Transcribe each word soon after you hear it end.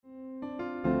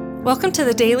Welcome to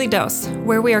the Daily Dose,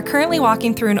 where we are currently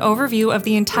walking through an overview of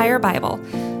the entire Bible.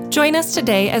 Join us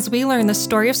today as we learn the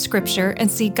story of Scripture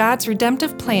and see God's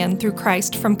redemptive plan through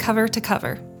Christ from cover to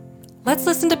cover. Let's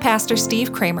listen to Pastor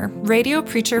Steve Kramer, radio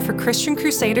preacher for Christian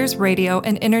Crusaders Radio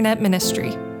and Internet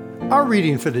Ministry. Our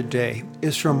reading for today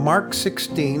is from Mark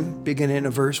 16, beginning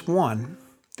at verse 1,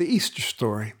 the Easter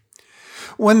story.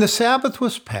 When the Sabbath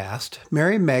was past,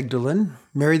 Mary Magdalene,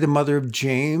 Mary the mother of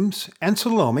James, and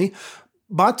Salome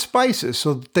bought spices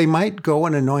so that they might go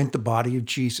and anoint the body of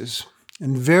Jesus.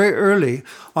 And very early,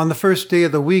 on the first day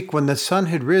of the week when the sun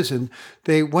had risen,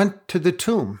 they went to the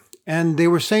tomb. And they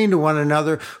were saying to one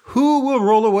another, "Who will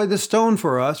roll away the stone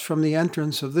for us from the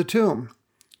entrance of the tomb?"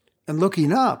 And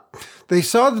looking up, they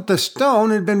saw that the stone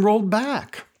had been rolled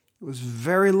back. It was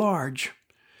very large.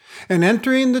 And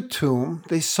entering the tomb,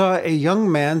 they saw a young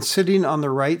man sitting on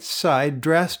the right side,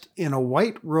 dressed in a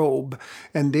white robe,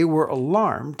 and they were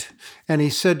alarmed. And he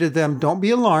said to them, "Don't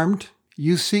be alarmed.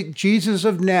 You seek Jesus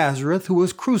of Nazareth, who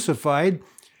was crucified.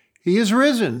 He is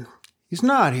risen. He's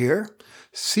not here.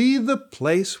 See the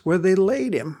place where they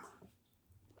laid him."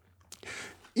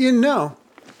 You know,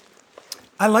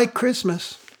 I like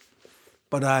Christmas,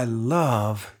 but I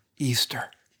love Easter.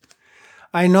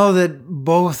 I know that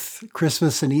both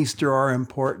Christmas and Easter are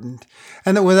important,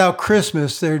 and that without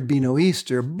Christmas, there'd be no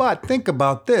Easter. But think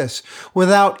about this.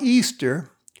 Without Easter,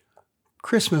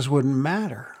 Christmas wouldn't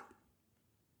matter.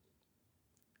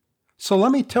 So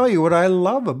let me tell you what I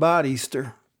love about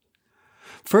Easter.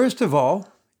 First of all,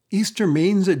 Easter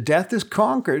means that death is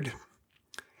conquered.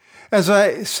 As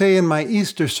I say in my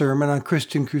Easter sermon on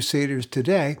Christian Crusaders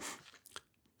today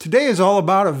is all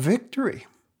about a victory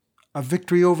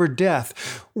over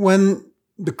death. When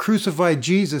the crucified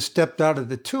Jesus stepped out of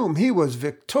the tomb, he was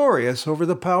victorious over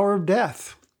the power of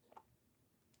death.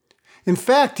 In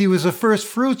fact, he was the first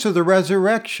fruits of the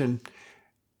resurrection,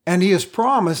 and he has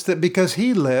promised that because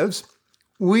he lives,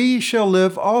 we shall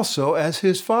live also as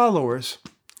his followers.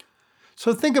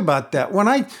 So think about that. When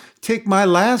I take my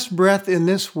last breath in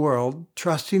this world,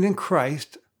 trusting in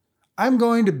Christ, I'm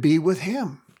going to be with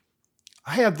him.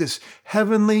 I have this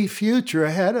heavenly future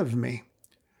ahead of me.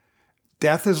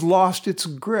 Death has lost its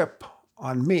grip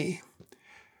on me.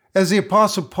 As the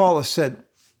Apostle Paul has said,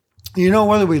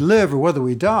 whether we live or whether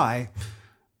we die,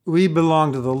 we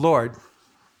belong to the Lord.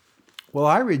 Well,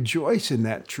 I rejoice in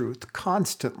that truth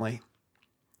constantly.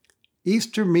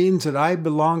 Easter means that I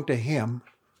belong to him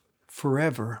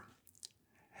forever.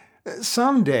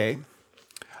 Someday,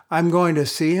 I'm going to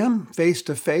see him face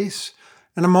to face,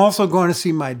 and I'm also going to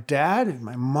see my dad and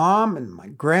my mom and my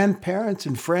grandparents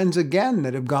and friends again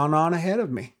that have gone on ahead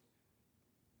of me.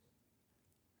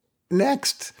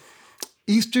 Next,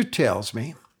 Easter tells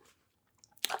me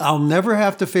I'll never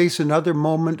have to face another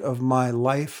moment of my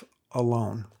life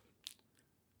alone,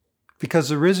 because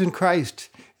the risen Christ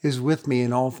is with me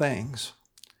in all things.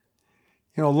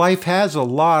 Life has a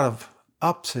lot of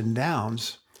ups and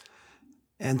downs,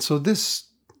 and so this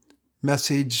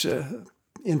message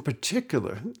in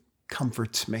particular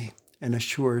comforts me and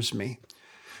assures me.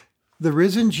 The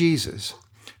risen Jesus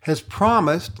has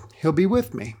promised he'll be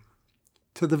with me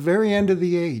to the very end of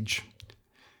the age.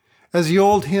 As the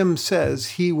old hymn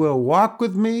says, he will walk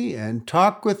with me and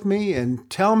talk with me and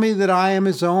tell me that I am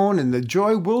his own, and the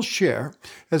joy we'll share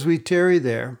as we tarry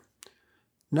there,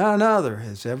 none other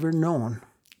has ever known.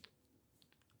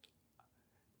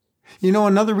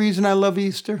 Another reason I love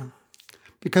Easter?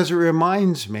 Because it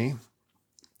reminds me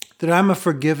that I'm a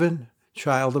forgiven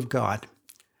child of God.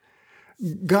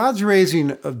 God's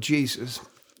raising of Jesus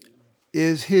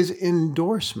is his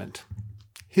endorsement,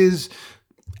 his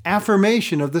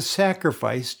affirmation of the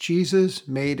sacrifice Jesus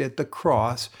made at the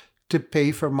cross to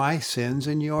pay for my sins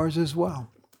and yours as well.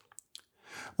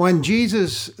 When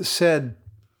Jesus said,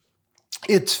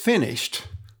 "It's finished,"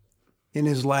 in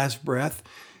his last breath,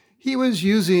 he was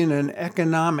using an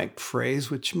economic phrase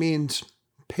which means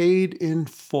paid in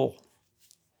full.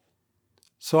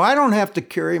 So I don't have to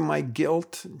carry my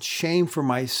guilt and shame for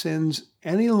my sins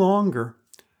any longer.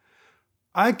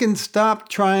 I can stop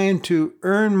trying to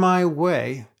earn my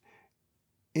way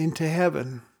into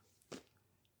heaven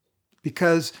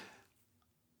because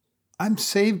I'm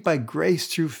saved by grace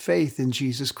through faith in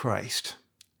Jesus Christ.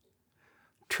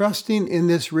 Trusting in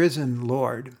this risen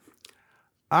Lord,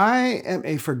 I am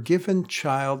a forgiven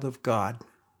child of God.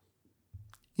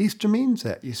 Easter means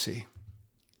that, you see.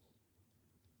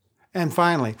 And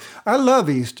finally, I love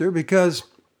Easter because,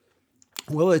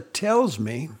 it tells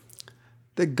me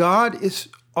that God is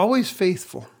always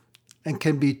faithful and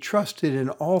can be trusted in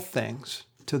all things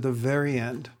to the very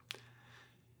end.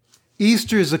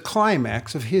 Easter is the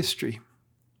climax of history.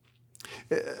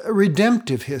 a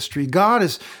redemptive history. God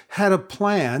has had a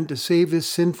plan to save his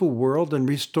sinful world and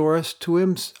restore us to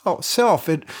himself.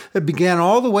 It began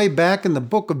all the way back in the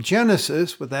book of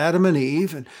Genesis with Adam and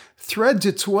Eve and threads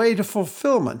its way to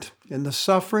fulfillment in the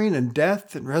suffering and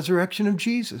death and resurrection of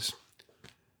Jesus.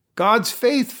 God's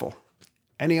faithful,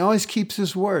 and he always keeps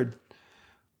his word.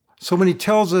 So when he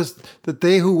tells us that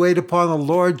they who wait upon the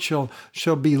Lord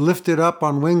shall be lifted up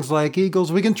on wings like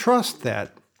eagles, we can trust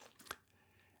that.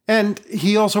 And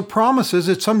he also promises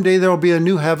that someday there will be a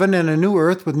new heaven and a new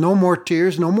earth with no more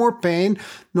tears, no more pain,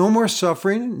 no more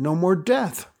suffering, no more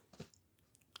death.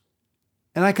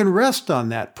 And I can rest on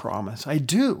that promise. I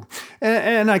do.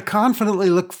 And I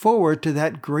confidently look forward to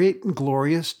that great and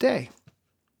glorious day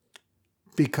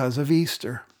because of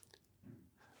Easter.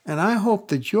 And I hope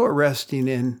that you're resting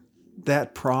in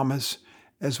that promise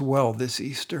as well this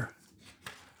Easter.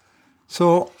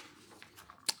 So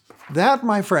that,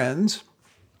 my friends,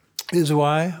 is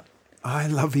why I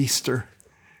love Easter.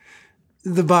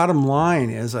 The bottom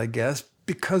line is, I guess,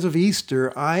 because of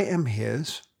Easter, I am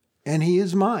his and he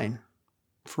is mine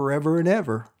forever and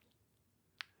ever.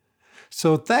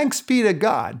 So thanks be to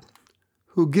God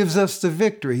who gives us the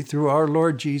victory through our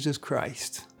Lord Jesus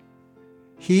Christ.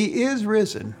 He is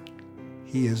risen.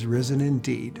 He is risen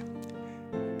indeed.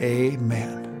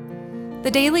 Amen.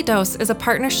 The Daily Dose is a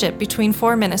partnership between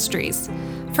 4 ministries.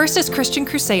 First is Christian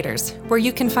Crusaders, where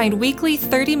you can find weekly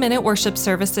 30-minute worship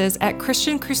services at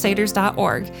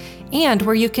christiancrusaders.org, and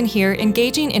where you can hear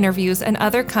engaging interviews and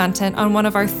other content on one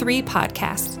of our 3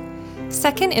 podcasts.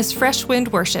 Second is Fresh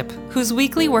Wind Worship, whose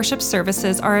weekly worship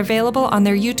services are available on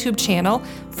their YouTube channel,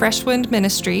 Fresh Wind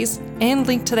Ministries, and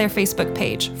linked to their Facebook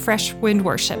page, Fresh Wind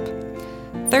Worship.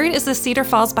 Third is the Cedar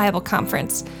Falls Bible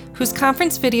Conference, whose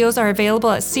conference videos are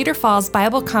available at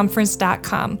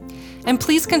cedarfallsbibleconference.com. And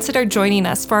please consider joining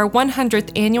us for our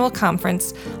 100th annual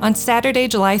conference on Saturday,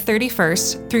 July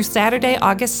 31st through Saturday,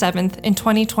 August 7th in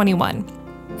 2021.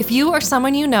 If you or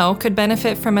someone you know could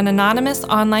benefit from an anonymous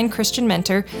online Christian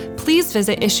mentor, please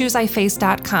visit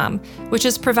issuesiface.com, which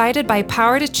is provided by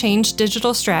Power to Change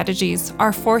Digital Strategies,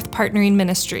 our 4th partnering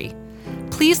ministry.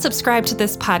 Please subscribe to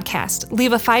this podcast,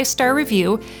 leave a 5-star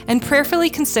review, and prayerfully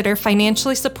consider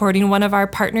financially supporting one of our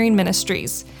partnering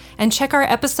ministries. And check our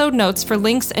episode notes for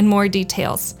links and more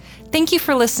details. Thank you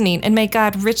for listening, and may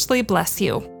God richly bless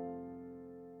you.